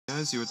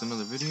guys, here with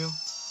another video.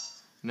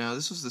 Now,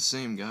 this was the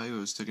same guy who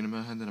I was talking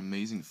about had that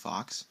amazing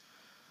fox.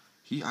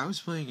 I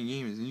was playing a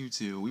game as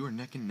U2. We were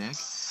neck and neck.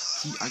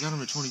 I got him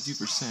to 22%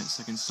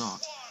 second stock.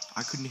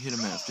 I couldn't hit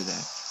him after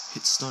that.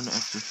 Hit stun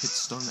after hit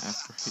stun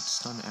after hit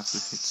stun after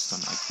hit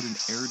stun. I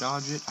couldn't air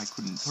dodge it. I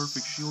couldn't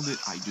perfect shield it.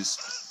 I just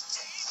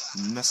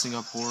messing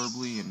up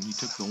horribly, and he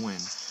took the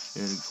win.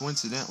 And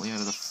coincidentally,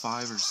 out of the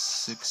 5 or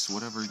 6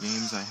 whatever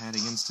games I had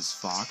against his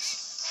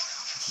fox,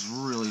 which is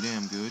really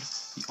damn good,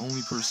 the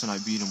only person I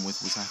beat him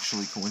with was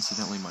actually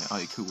coincidentally my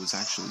Ike, who was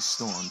actually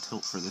still on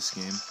tilt for this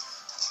game.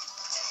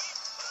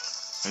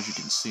 As you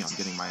can see, I'm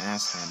getting my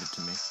ass handed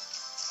to me.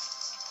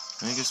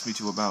 And it gets me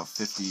to about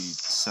 57%,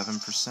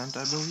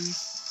 I believe.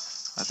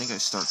 I think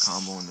I start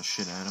comboing the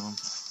shit out of him.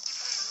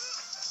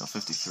 Oh,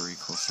 53,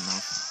 close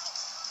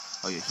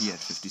enough. Oh yeah, he had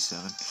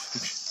 57.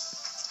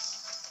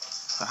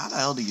 But how the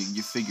hell do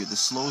you figure the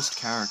slowest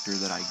character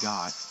that I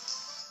got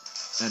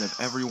out of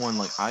everyone?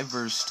 Like, I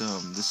versed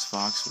this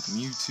fox with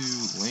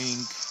Mewtwo,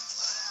 Link,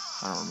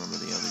 I don't remember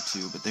the other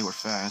two, but they were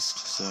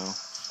fast, so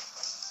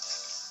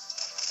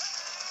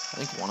I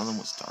think one of them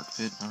was Dark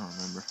Pit, I don't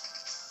remember.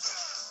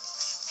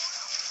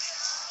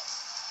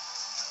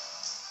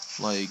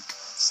 Like,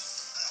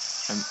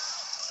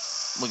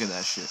 look at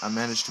that shit. I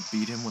managed to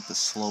beat him with the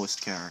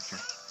slowest character.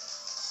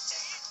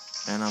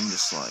 And I'm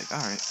just like,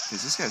 alright,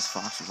 because this guy's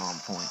fox was on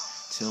point.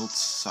 Tilts,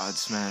 side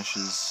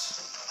smashes,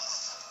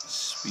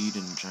 speed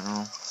in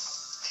general.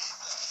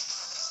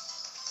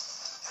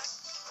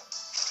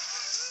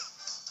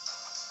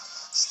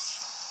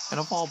 And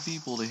of all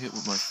people to hit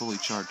with my fully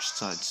charged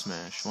side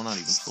smash, well, not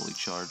even fully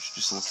charged,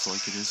 just looks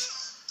like it is.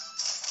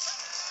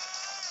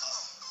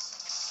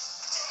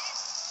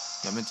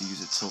 I meant to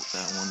use a tilt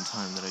that one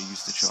time that I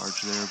used the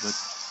charge there, but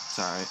it's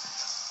alright.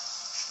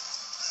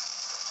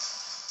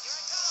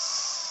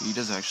 He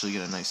does actually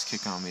get a nice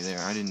kick on me there.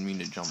 I didn't mean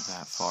to jump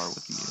that far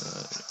with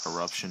the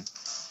eruption.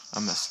 I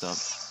messed up.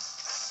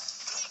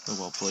 But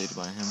well played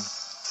by him.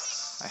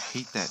 I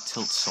hate that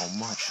tilt so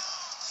much.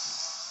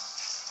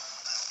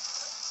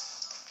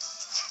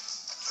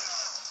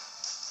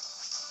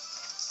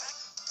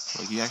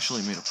 Like, he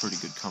actually made a pretty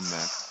good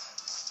comeback.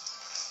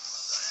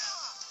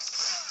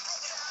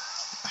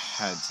 I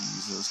had to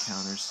use those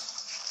counters.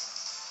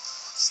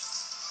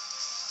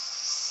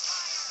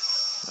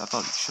 I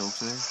thought he choked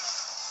there.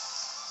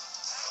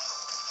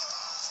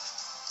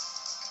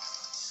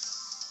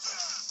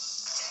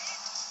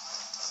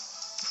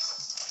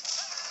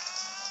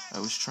 I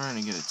was trying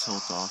to get a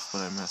tilt off,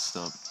 but I messed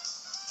up.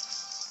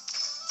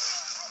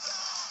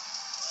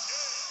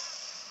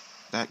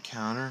 That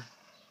counter,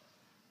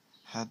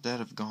 had that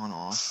have gone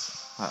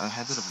off,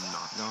 had that have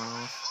not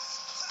gone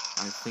off,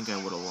 I think I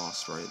would have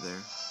lost right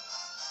there.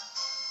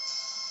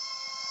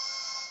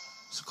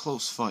 It's a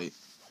close fight.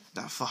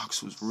 That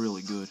fox was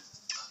really good.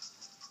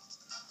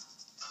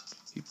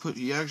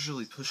 He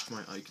actually pushed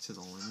my Ike to the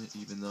limit,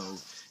 even though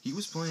he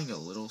was playing a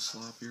little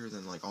sloppier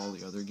than like all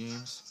the other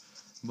games.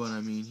 But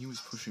I mean, he was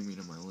pushing me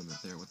to my limit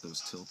there with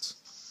those tilts.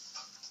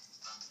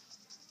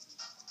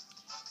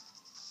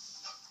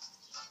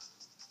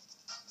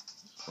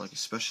 Like,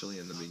 especially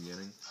in the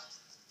beginning.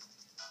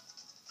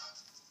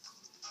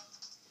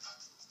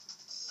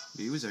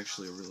 He was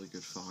actually a really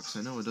good fox.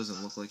 I know it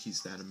doesn't look like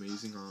he's that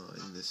amazing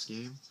in this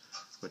game,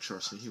 but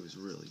trust me, he was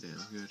really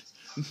damn good.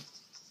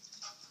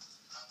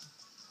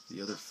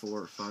 The other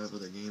 4 or 5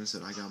 other games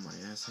that I got my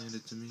ass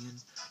handed to me in,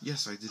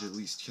 yes, I did at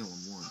least kill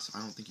him once. I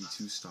don't think he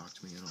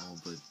 2-stocked me at all,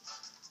 but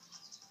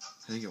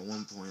I think at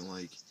one point,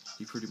 like,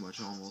 he pretty much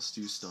almost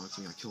 2-stocked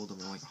me. I killed him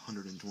at like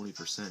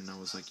 120%, and I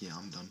was like, yeah,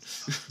 I'm done.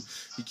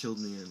 He killed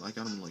me, and I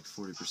got him in like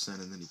 40%,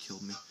 and then he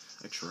killed me.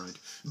 I tried.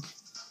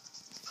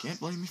 Can't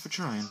blame me for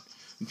trying.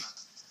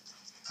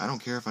 I don't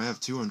care if I have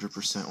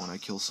 200% when I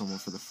kill someone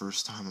for the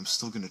first time, I'm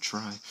still gonna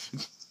try.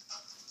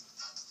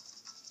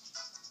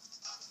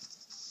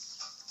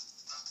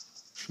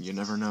 You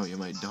never know, you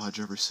might dodge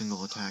every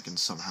single attack and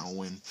somehow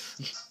win.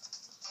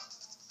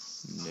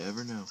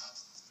 Never know.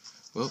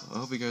 Well, I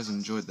hope you guys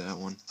enjoyed that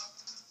one.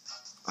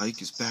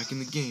 Ike is back in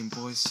the game,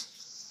 boys.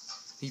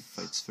 He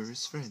fights for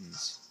his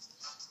friends.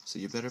 So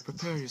you better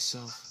prepare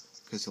yourself,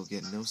 because you'll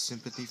get no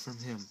sympathy from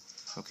him.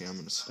 Okay, I'm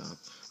gonna stop.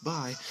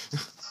 Bye!